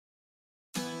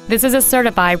This is a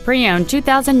certified pre-owned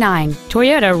 2009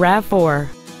 Toyota RAV4.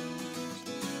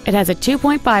 It has a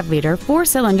 2.5-liter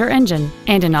four-cylinder engine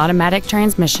and an automatic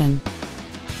transmission.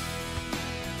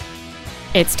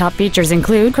 Its top features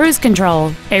include cruise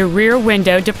control, a rear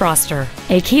window defroster,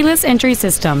 a keyless entry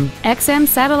system, XM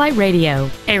satellite radio,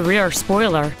 a rear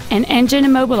spoiler, an engine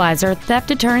immobilizer theft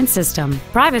deterrent system,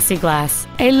 privacy glass,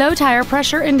 a low tire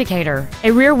pressure indicator,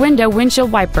 a rear window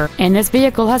windshield wiper, and this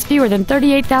vehicle has fewer than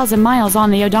 38,000 miles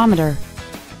on the odometer.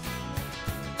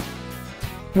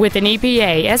 With an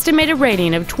EPA estimated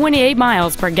rating of 28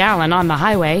 miles per gallon on the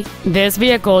highway, this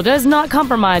vehicle does not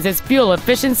compromise its fuel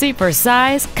efficiency for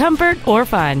size, comfort, or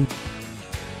fun.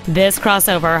 This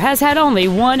crossover has had only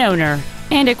one owner,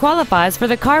 and it qualifies for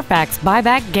the Carfax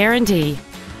buyback guarantee.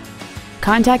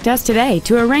 Contact us today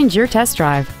to arrange your test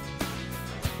drive.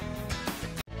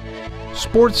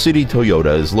 Sports City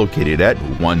Toyota is located at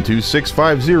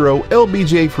 12650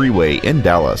 LBJ Freeway in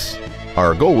Dallas.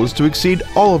 Our goal is to exceed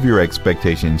all of your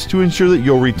expectations to ensure that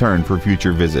you'll return for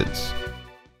future visits.